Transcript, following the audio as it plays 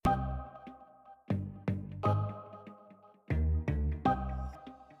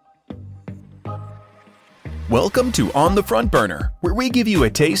Welcome to On the Front Burner, where we give you a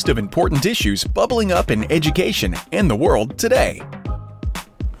taste of important issues bubbling up in education and the world today.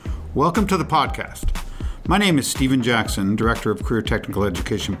 Welcome to the podcast. My name is Stephen Jackson, Director of Career Technical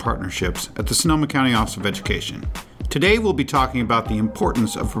Education Partnerships at the Sonoma County Office of Education. Today we'll be talking about the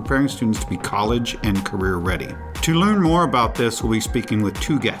importance of preparing students to be college and career ready. To learn more about this, we'll be speaking with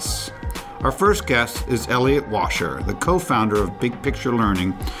two guests. Our first guest is Elliot Washer, the co-founder of Big Picture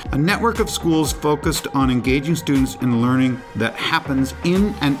Learning, a network of schools focused on engaging students in learning that happens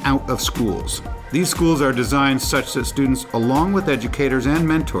in and out of schools. These schools are designed such that students, along with educators and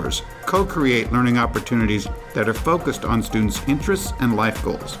mentors, co-create learning opportunities that are focused on students' interests and life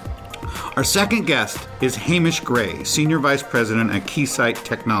goals. Our second guest is Hamish Gray, Senior Vice President at Keysight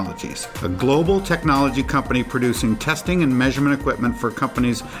Technologies, a global technology company producing testing and measurement equipment for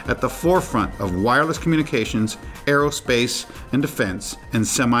companies at the forefront of wireless communications, aerospace and defense, and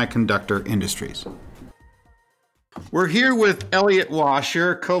semiconductor industries. We're here with Elliot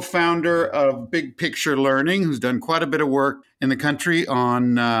Washer, co-founder of Big Picture Learning, who's done quite a bit of work in the country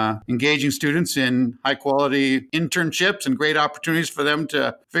on engaging students in high-quality internships and great opportunities for them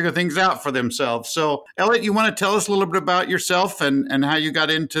to figure things out for themselves. So, Elliot, you want to tell us a little bit about yourself and how you got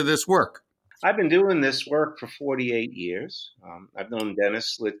into this work? I've been doing this work for 48 years. I've known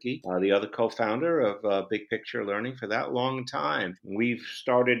Dennis Slitke, the other co-founder of Big Picture Learning, for that long time. We've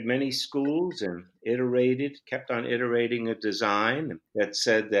started many schools and kept on iterating a design that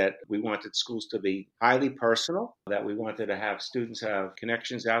said that we wanted schools to be highly personal, that we wanted to have students have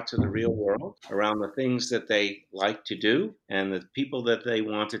connections out to the real world around the things that they like to do and the people that they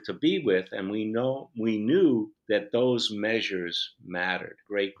wanted to be with. And we knew that those measures mattered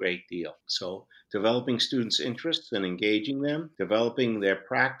great deal. So developing students' interests and engaging them, developing their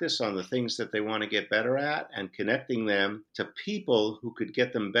practice on the things that they want to get better at, and connecting them to people who could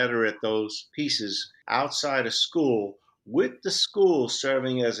get them better at those pieces outside of school, with the school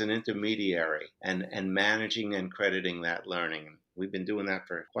serving as an intermediary and managing and crediting that learning. We've been doing that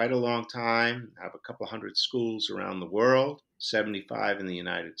for quite a long time, have a couple hundred schools around the world, 75 in the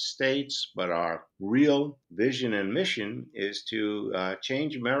United States, but our real vision and mission is to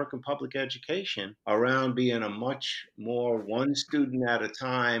change American public education around being a much more one student at a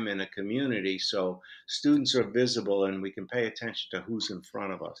time in a community, so students are visible and we can pay attention to who's in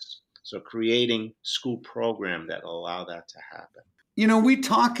front of us. So creating school program that allow that to happen. You know, we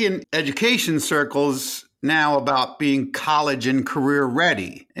talk in education circles now about being college and career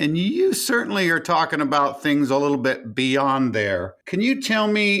ready, and you certainly are talking about things a little bit beyond there. Can you tell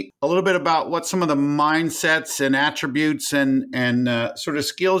me a little bit about what some of the mindsets and attributes and sort of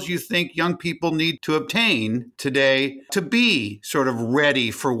skills you think young people need to obtain today to be sort of ready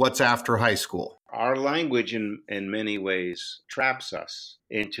for what's after high school? Our language in many ways traps us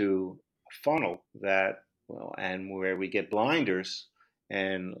into a funnel and where we get blinders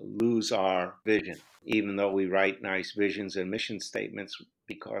and lose our vision, even though we write nice visions and mission statements.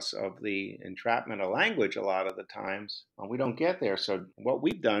 Because of the entrapment of language, a lot of the times we don't get there. So what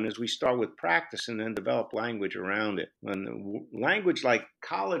we've done is we start with practice and then develop language around it. And language like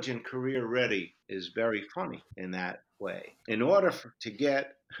college and career ready is very funny in that way. In order to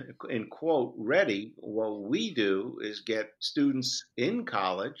get, in quote, ready, what we do is get students in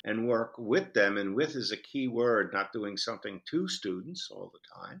college and work with them, and with is a key word, not doing something to students all the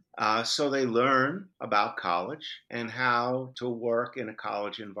time, so they learn about college and how to work in a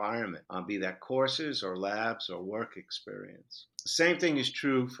college environment, be that courses or labs or work experience. Same thing is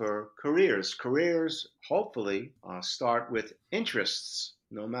true for careers. Careers, hopefully, start with interests,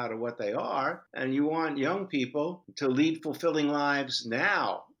 no matter what they are. And you want young people to lead fulfilling lives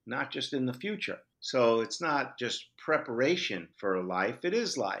now, not just in the future. So it's not just preparation for life, it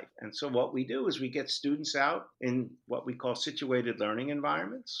is life. And so what we do is we get students out in what we call situated learning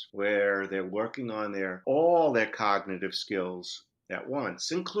environments, where they're working on all their cognitive skills at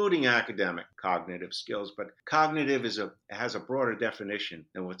once, including academic cognitive skills. But cognitive has a broader definition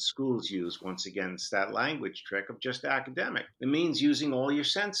than what schools use. Once again, it's that language trick of just academic. It means using all your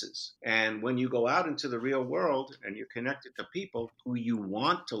senses. And when you go out into the real world and you're connected to people who you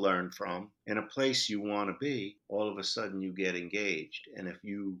want to learn from in a place you want to be, all of a sudden you get engaged. And if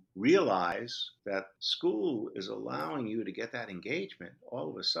you realize that school is allowing you to get that engagement, all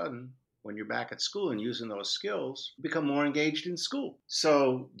of a sudden, when you're back at school and using those skills, you become more engaged in school.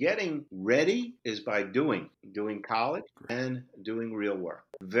 So getting ready is by doing college and doing real work.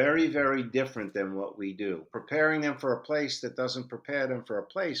 Very, very different than what we do. Preparing them for a place that doesn't prepare them for a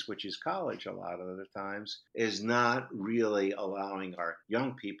place, which is college a lot of the times, is not really allowing our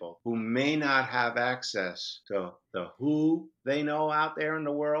young people who may not have access to the who they know out there in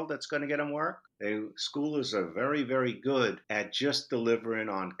the world that's going to get them work, Schoolers are very, very good at just delivering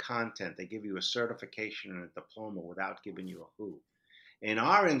on content. They give you a certification and a diploma without giving you a who. In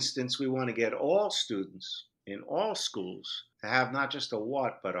our instance, we want to get all students in all schools to have not just a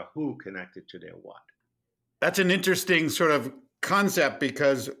what, but a who connected to their what. That's an interesting sort of concept,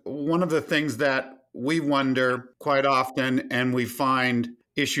 because one of the things that we wonder quite often, and we find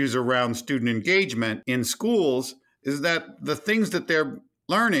issues around student engagement in schools, is that the things that they're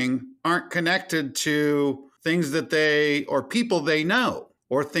learning aren't connected to things that they or people they know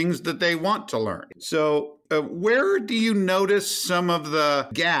or things that they want to learn. So where do you notice some of the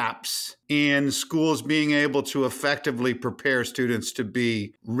gaps in schools being able to effectively prepare students to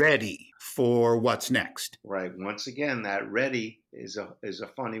be ready for what's next? Right. Once again, that ready is a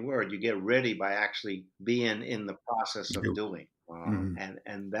funny word. You get ready by actually being in the process of doing.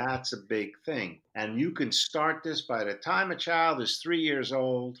 And that's a big thing. And you can start this by the time a child is 3 years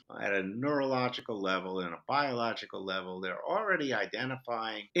old at a neurological level and a biological level. They're already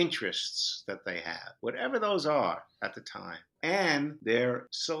identifying interests that they have, whatever those are at the time. And they're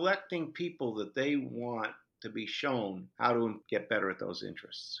selecting people that they want to be shown how to get better at those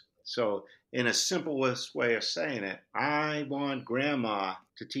interests. So in a simplest way of saying it, I want grandma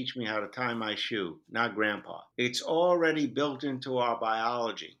to teach me how to tie my shoe, not grandpa. It's already built into our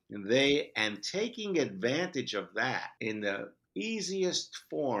biology. And taking advantage of that in the easiest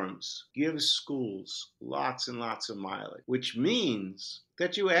forms gives schools lots and lots of mileage, which means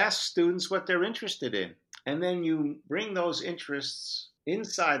that you ask students what they're interested in. And then you bring those interests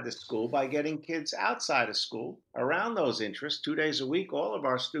inside the school by getting kids outside of school around those interests. 2 days a week, all of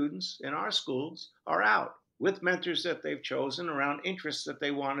our students in our schools are out with mentors that they've chosen around interests that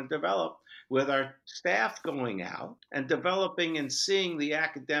they want to develop, with our staff going out and developing and seeing the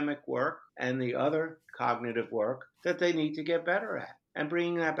academic work and the other cognitive work that they need to get better at, and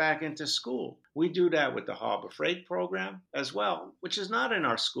bringing that back into school. We do that with the Harbor Freight program as well, which is not in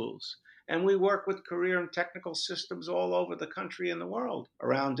our schools. And we work with career and technical systems all over the country and the world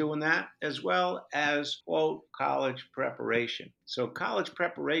around doing that, as well as, quote, college preparation. So college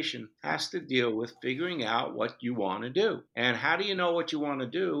preparation has to deal with figuring out what you want to do. And how do you know what you want to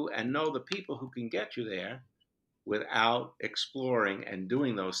do and know the people who can get you there without exploring and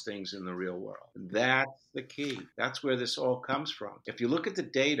doing those things in the real world? That's the key. That's where this all comes from. If you look at the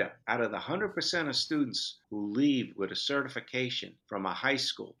data, out of the 100% of students who leave with a certification from a high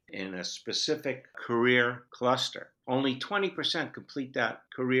school in a specific career cluster, only 20% complete that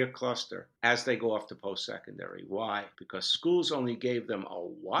career cluster as they go off to post-secondary. Why? Because schools only gave them a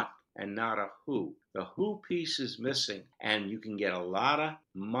what and not a who. The who piece is missing, and you can get a lot of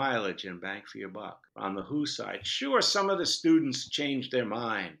mileage and bang for your buck on the who side. Sure, some of the students changed their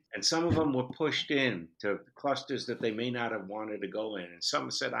mind, and some of them were pushed in to clusters that they may not have wanted to go in, and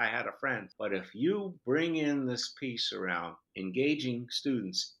some said, I had a friend. But if you bring in this piece around engaging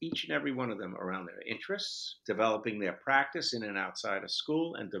students, each and every one of them, around their interests, developing their practice in and outside of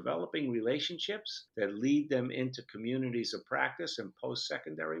school, and developing relationships that lead them into communities of practice and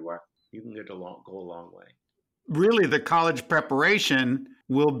post-secondary work, you can go a long way. Really, the college preparation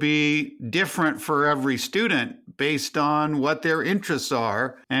will be different for every student based on what their interests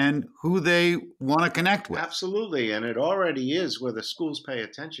are and who they want to connect with. Absolutely. And it already is, whether schools pay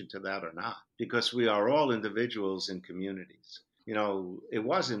attention to that or not, because we are all individuals in communities. You know, it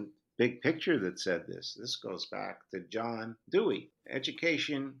wasn't Big Picture that said this. This goes back to John Dewey.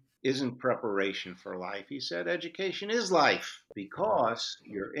 Education isn't preparation for life. He said education is life, because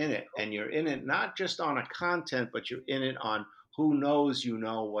you're in it. And you're in it not just on a content, but you're in it on who knows you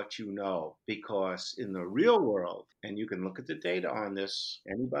know what you know. Because in the real world, and you can look at the data on this,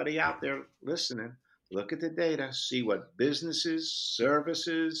 anybody out there listening, look at the data, see what businesses,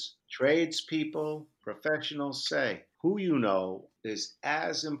 services, tradespeople, professionals say. Who you know is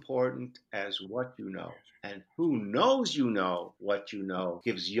as important as what you know. And who knows you know what you know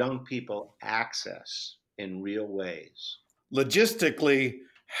gives young people access in real ways. Logistically,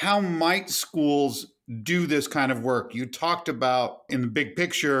 how might schools do this kind of work? You talked about in the big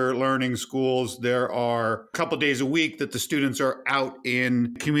picture learning schools, there are a couple days a week that the students are out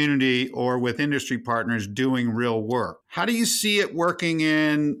in community or with industry partners doing real work. How do you see it working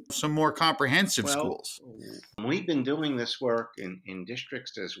in some more comprehensive schools? We've been doing this work in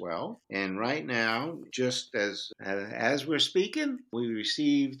districts as well. And right now, just as we're speaking, we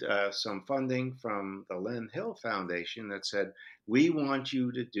received some funding from the Len Hill Foundation that said, we want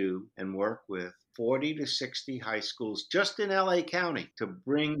you to do and work with 40 to 60 high schools just in LA County to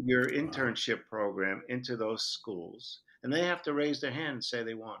bring your internship program into those schools. And they have to raise their hand and say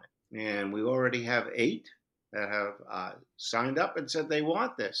they want it. And we already have 8 that have signed up and said they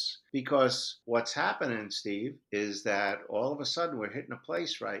want this. Because what's happening, Steve, is that all of a sudden we're hitting a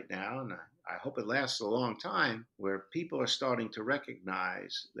place right now, and I hope it lasts a long time, where people are starting to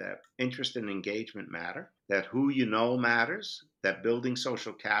recognize that interest and engagement matter, that who you know matters, that building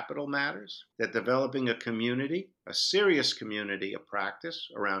social capital matters, that developing a community, a serious community of practice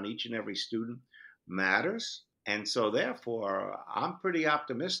around each and every student matters. And so therefore, I'm pretty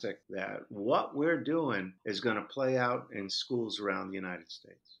optimistic that what we're doing is going to play out in schools around the United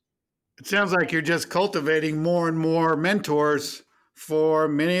States. It sounds like you're just cultivating more and more mentors for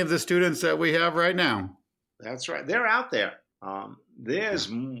many of the students that we have right now. That's right. They're out there. There's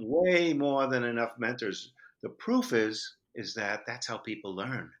way more than enough mentors. The proof is that that's how people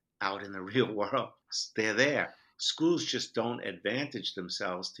learn out in the real world. They're there. Schools just don't advantage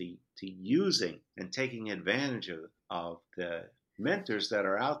themselves to using and taking advantage of the mentors that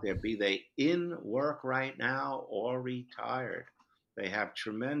are out there, be they in work right now or retired. They have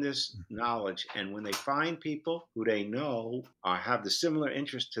tremendous knowledge, and when they find people who they know have the similar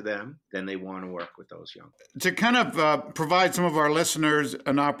interest to them, then they want to work with those young people. To kind of provide some of our listeners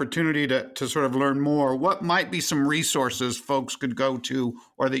an opportunity to sort of learn more, what might be some resources folks could go to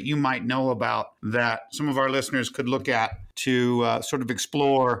or that you might know about that some of our listeners could look at to sort of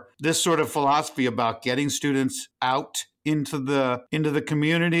explore this sort of philosophy about getting students out into the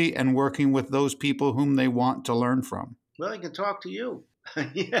community and working with those people whom they want to learn from? Well, I can talk to you.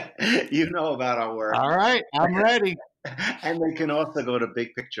 Yeah, you know about our work. All right, I'm ready. And they can also go to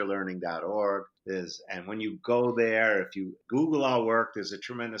bigpicturelearning.org. And when you go there, if you Google our work, there's a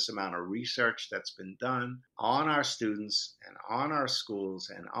tremendous amount of research that's been done on our students and on our schools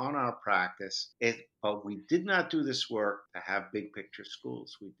and on our practice. But we did not do this work to have big picture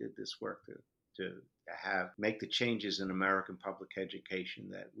schools. We did this work to make the changes in American public education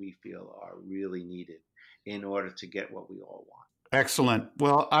that we feel are really needed in order to get what we all want. Excellent.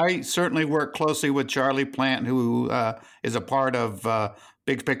 Well, I certainly work closely with Charlie Plant, who is a part of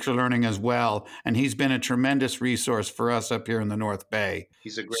Big Picture Learning as well, and he's been a tremendous resource for us up here in the North Bay.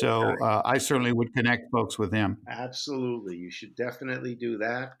 He's a great guy. I certainly would connect folks with him. Absolutely. You should definitely do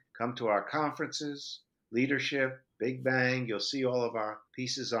that. Come to our conferences, Leadership, Big Bang. You'll see all of our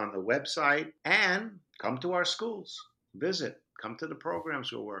pieces on the website, and come to our schools. Visit. Come to the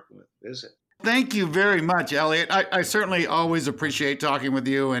programs we're working with. Visit. Thank you very much, Elliot. I certainly always appreciate talking with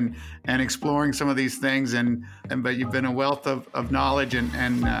you and exploring some of these things. But you've been a wealth of knowledge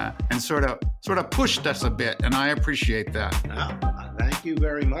and sort of pushed us a bit, and I appreciate that. Thank you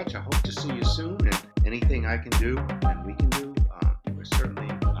very much. I hope to see you soon. And anything I can do and we can do, we're certainly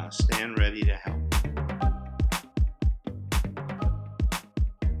stand ready to help.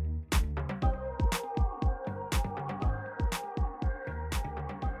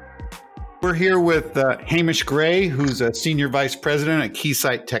 We're here with Hamish Gray, who's a Senior Vice President at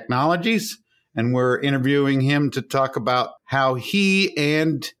Keysight Technologies, and we're interviewing him to talk about how he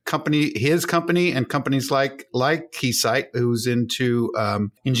and his company and companies like Keysight, who's into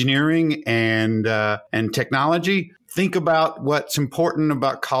engineering and technology, think about what's important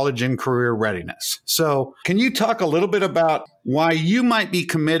about college and career readiness. So can you talk a little bit about why you might be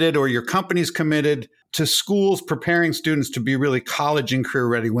committed or your company's committed to schools preparing students to be really college and career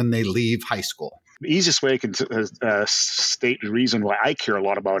ready when they leave high school? The easiest way I can state the reason why I care a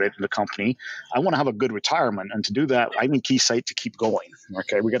lot about it in the company, I want to have a good retirement. And to do that, I need Keysight to keep going.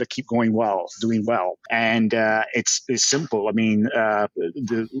 Okay, we got to keep going well, doing well. And it's simple. I mean,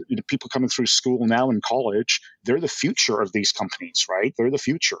 the people coming through school now in college, they're the future of these companies, right? They're the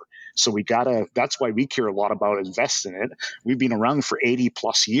future. So that's why we care a lot about investing in it. We've been around for 80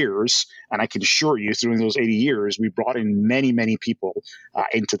 plus years. And I can assure you, during those 80 years, we brought in many, many people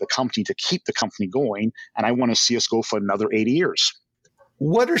into the company to keep the company going. And I want to see us go for another 80 years.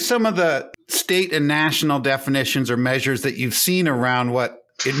 What are some of the state and national definitions or measures that you've seen around what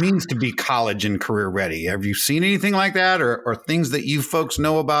it means to be college and career ready? Have you seen anything like that or things that you folks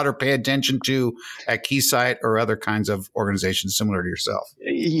know about or pay attention to at Keysight or other kinds of organizations similar to yourself?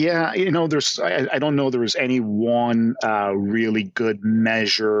 Yeah, I don't know there was any one really good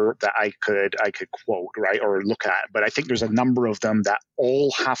measure that I could quote, right, or look at, but I think there's a number of them that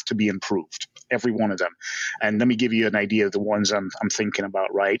all have to be improved, every one of them. And let me give you an idea of the ones I'm thinking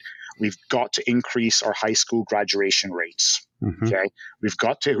about, right? We've got to increase our high school graduation rates. Mm-hmm. Okay, we've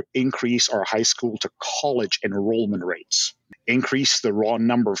got to increase our high school to college enrollment rates, increase the raw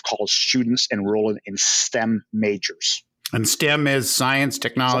number of college students enrolling in STEM majors. And STEM is science,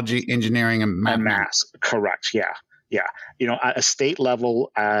 technology, engineering, and math. Correct, yeah. Yeah, at a state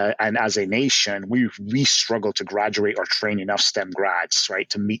level and as a nation, we struggle to graduate or train enough STEM grads, right,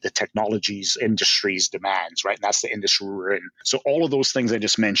 to meet the technologies, industries demands, right? And that's the industry we're in. So all of those things I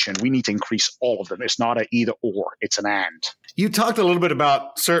just mentioned, we need to increase all of them. It's not an either or, it's an and. You talked a little bit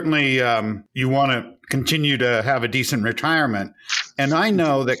about certainly you want to continue to have a decent retirement. And I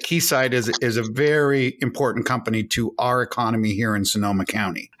know that Keysight is a very important company to our economy here in Sonoma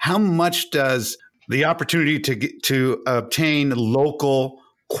County. How much does the opportunity to obtain local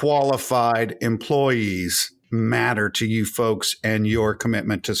qualified employees matter to you folks and your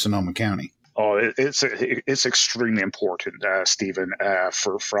commitment to Sonoma County? Oh, it's extremely important, Stephen,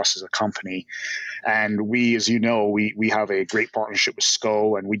 for us as a company. And we, as you know, we have a great partnership with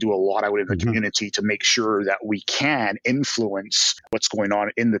SCO, and we do a lot out in the community to make sure that we can influence what's going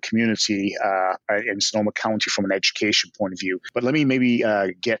on in the community in Sonoma County from an education point of view. But let me maybe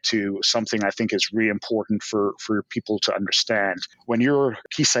get to something I think is really important for people to understand. When you're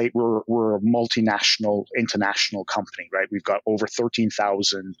Keysight, we're a multinational, international company, right? We've got over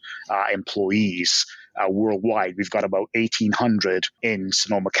 13,000 employees worldwide. We've got about 1,800 in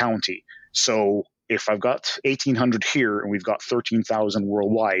Sonoma County. So if I've got 1,800 here and we've got 13,000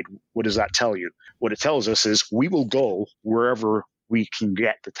 worldwide, what does that tell you? What it tells us is we will go wherever we can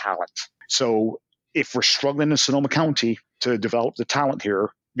get the talent. So if we're struggling in Sonoma County to develop the talent here,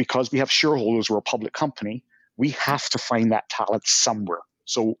 because we have shareholders, we're a public company, we have to find that talent somewhere.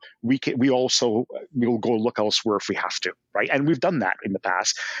 So we'll go look elsewhere if we have to, right? And we've done that in the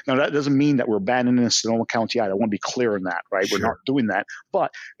past. Now, that doesn't mean that we're abandoning Sonoma County either. I want to be clear on that, right? Sure. We're not doing that.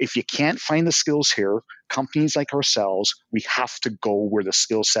 But if you can't find the skills here, companies like ourselves, we have to go where the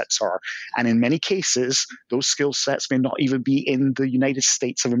skill sets are. And in many cases, those skill sets may not even be in the United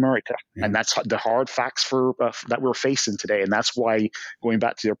States of America. Yeah. And that's the hard facts that we're facing today. And that's why, going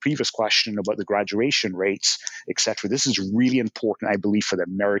back to your previous question about the graduation rates, et cetera, this is really important, I believe, for the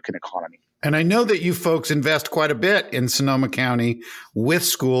American economy. And I know that you folks invest quite a bit in Sonoma County with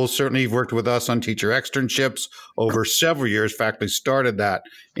schools. Certainly, you've worked with us on teacher externships over several years. In fact, we started that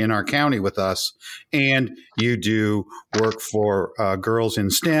in our county with us. And you do work for girls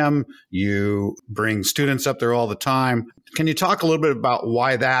in STEM. You bring students up there all the time. Can you talk a little bit about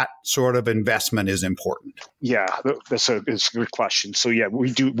why that sort of investment is important? Yeah, it's a good question. So yeah,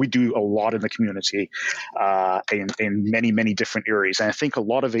 we do a lot in the community in many, many different areas. And I think a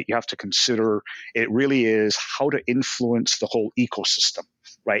lot of it you have to consider, it really is how to influence the whole ecosystem,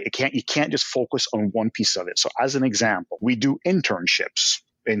 right? You can't just focus on one piece of it. So as an example, we do internships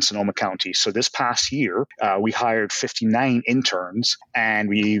in Sonoma County. So this past year, we hired 59 interns, and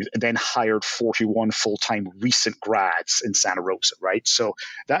we then hired 41 full-time recent grads in Santa Rosa, right? So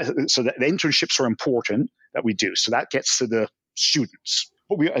the internships are important that we do. So that gets to the students.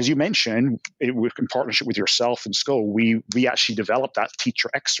 But as you mentioned, in partnership with yourself and SCO, we actually developed that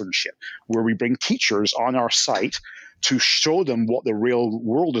teacher externship, where we bring teachers on our site to show them what the real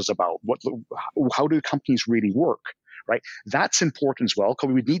world is about. How do companies really work? Right? That's important as well,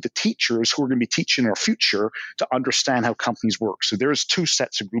 because we need the teachers who are going to be teaching our future to understand how companies work. So there's two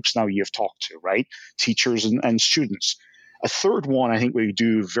sets of groups now you've talked to, right? Teachers and students. A third one I think we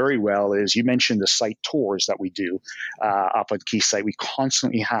do very well is, you mentioned the site tours that we do up at Keysight. We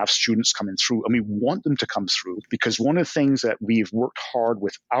constantly have students coming through, and we want them to come through, because one of the things that we've worked hard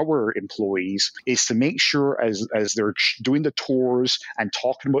with our employees is to make sure as they're doing the tours and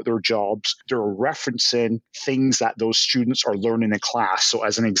talking about their jobs, they're referencing things that those students are learning in class. So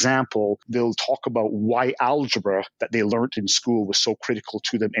as an example, they'll talk about why algebra that they learned in school was so critical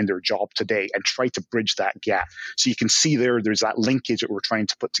to them in their job today, and try to bridge that gap. So you can see there's that linkage that we're trying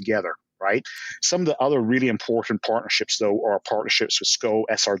to put together, right? Some of the other really important partnerships, though, are partnerships with SCO,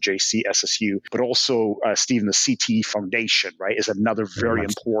 SRJC, SSU, but also, Stephen, the CTE Foundation, right, is another very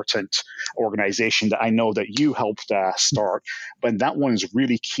important organization that I know that you helped start. But that one is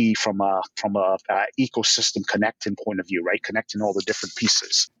really key from a ecosystem connecting point of view, right? Connecting all the different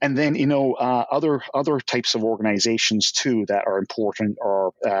pieces. And then, other types of organizations, too, that are important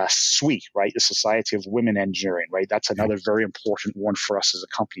are SWE, right? The Society of Women Engineering, right? That's another very important one for us as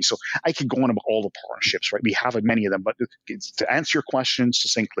a company. So I could go on about all the partnerships, right? We have many of them, but to answer your question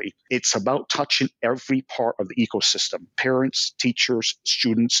succinctly, it's about touching every part of the ecosystem: parents, teachers,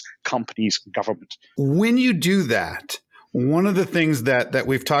 students, companies, government. When you do that, one of the things that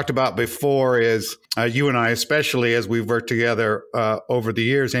we've talked about before is you and I, especially as we've worked together over the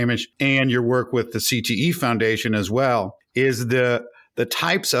years, Hamish, and your work with the CTE Foundation as well, is the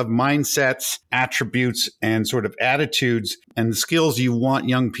types of mindsets, attributes, and sort of attitudes and skills you want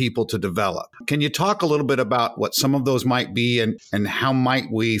young people to develop. Can you talk a little bit about what some of those might be, and how might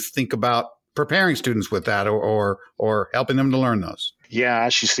we think about preparing students with that or helping them to learn those? Yeah,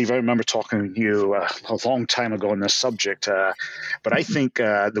 actually, Steve, I remember talking to you a long time ago on this subject. But I think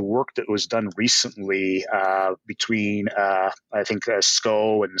the work that was done recently between, I think,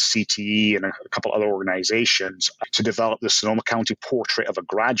 SCO and CTE and a couple other organizations to develop the Sonoma County portrait of a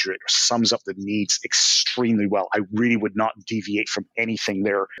graduate sums up the needs extremely well. I really would not deviate from anything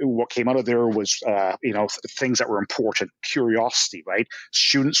there. What came out of there was, things that were important. Curiosity, right?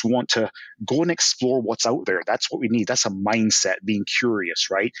 Students want to go and explore what's out there. That's what we need. That's a mindset, being curious,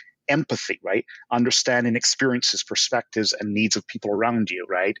 right? Empathy, right? Understanding experiences, perspectives, and needs of people around you,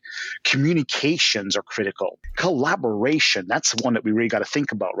 right? Communications are critical. Collaboration, that's the one that we really got to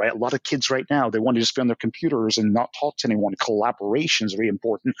think about, right? A lot of kids right now, they want to just be on their computers and not talk to anyone. Collaboration is very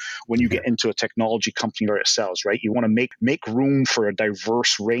important when you get into a technology company or yourselves, right? You want to make room for a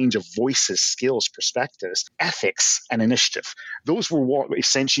diverse range of voices, skills, perspectives, ethics, and initiative. Those were what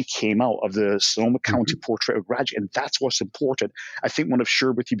essentially came out of the Sonoma County Portrait of Graduate, and that's what's important. I think what I've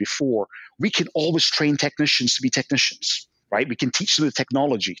shared with you before, we can always train technicians to be technicians, right? We can teach them the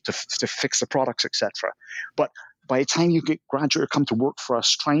technology to fix the products, etc. But by the time you get graduate or come to work for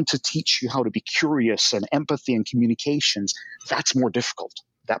us, trying to teach you how to be curious and empathy and communications, that's more difficult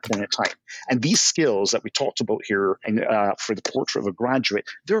at that point in time. And these skills that we talked about here and for the portrait of a graduate,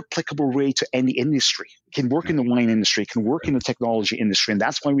 they're applicable really to any industry. Can work in the wine industry, can work in the technology industry. And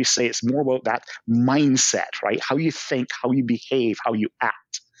that's why we say it's more about that mindset, right? How you think, how you behave, how you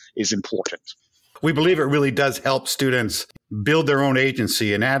act is important. We believe it really does help students build their own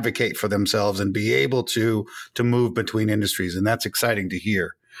agency and advocate for themselves and be able to move between industries. And that's exciting to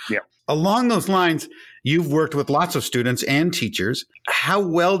hear. Yeah. Along those lines, you've worked with lots of students and teachers. How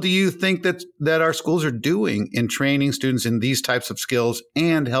well do you think that our schools are doing in training students in these types of skills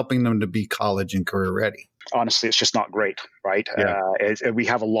and helping them to be college and career ready? Honestly, it's just not great, right? Yeah. We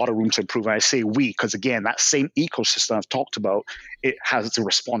have a lot of room to improve. And I say we, because again, that same ecosystem I've talked about, it has the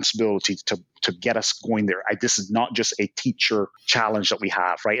responsibility to get us going there. This is not just a teacher challenge that we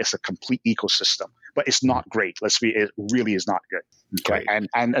have, right? It's a complete ecosystem, but it's not great. It really is not good. Okay.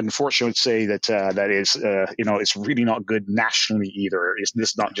 And unfortunately, I would say that it's really not good nationally either.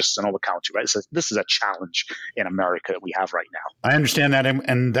 This is not just Sonoma County, right? This is a challenge in America that we have right now. I understand that,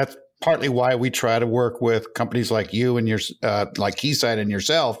 and that's partly why we try to work with companies like you and like Keysight and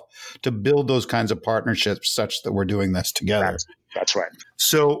yourself to build those kinds of partnerships such that we're doing this together. That's right.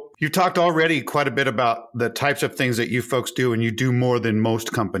 So you talked already quite a bit about the types of things that you folks do, and you do more than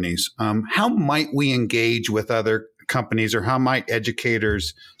most companies. How might we engage with other companies, or how might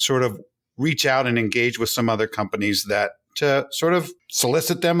educators sort of reach out and engage with some other companies to sort of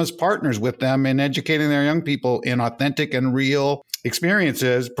solicit them as partners with them in educating their young people in authentic and real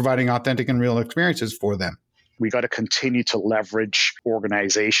experiences, providing authentic and real experiences for them? We got to continue to leverage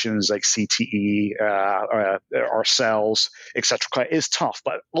organizations like CTE, ourselves, etc. It's tough,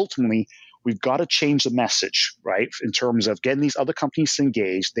 but ultimately we've got to change the message, right? In terms of getting these other companies to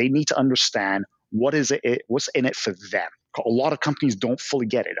engage, they need to understand what's in it for them. A lot of companies don't fully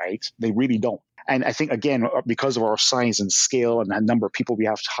get it, right? They really don't. And I think, again, because of our size and scale and the number of people we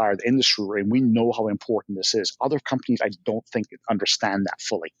have to hire in the industry, and we know how important this is. Other companies, I don't think, understand that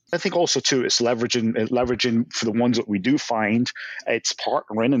fully. I think also, too, it's leveraging for the ones that we do find, it's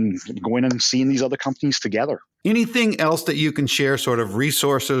partnering and going and seeing these other companies together. Anything else that you can share, sort of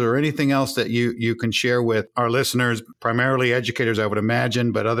resources or anything else that you can share with our listeners, primarily educators, I would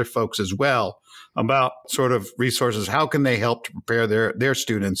imagine, but other folks as well, about sort of resources? How can they help to prepare their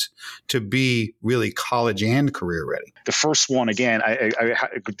students to be really college and career ready? The first one, again, I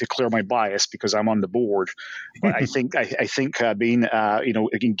declare my bias because I'm on the board, but I think being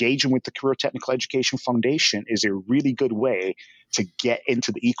engaging with the Career Technical Education Foundation is a really good way to get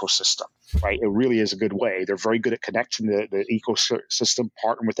into the ecosystem, right? It really is a good way. They're very good at connecting the ecosystem,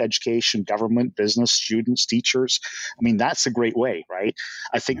 partnering with education, government, business, students, teachers. I mean, that's a great way, right?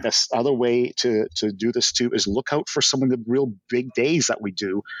 I think that's the other way to do this too is look out for some of the real big days that we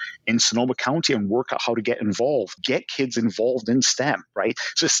do in Sonoma County and work out how to get involved, get kids involved in STEM, right?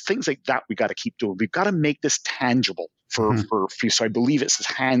 So it's things like that we got to keep doing. We've got to make this tangible. So I believe it's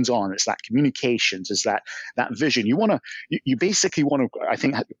hands-on. It's that communications. It's that vision. You basically want to, I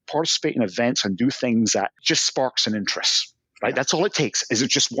think, participate in events and do things that just sparks an interest, right? That's all it takes. Is it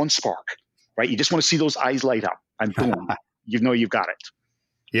just one spark, right? You just want to see those eyes light up, and boom, you've got it.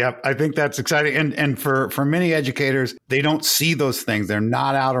 Yeah, I think that's exciting. And for many educators, they don't see those things. They're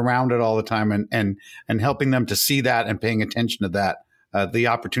not out around it all the time, and helping them to see that and paying attention to that the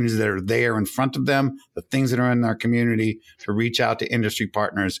opportunities that are there in front of them, the things that are in our community, to reach out to industry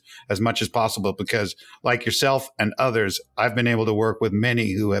partners as much as possible. Because like yourself and others, I've been able to work with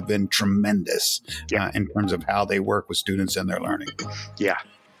many who have been tremendous in terms of how they work with students and their learning. Yeah,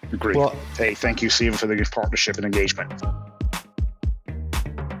 agreed. Well, hey, thank you, Stephen, for the good partnership and engagement.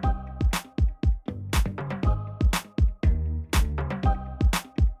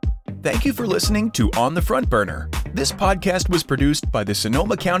 Thank you for listening to On the Front Burner. This podcast was produced by the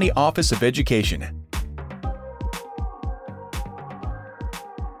Sonoma County Office of Education.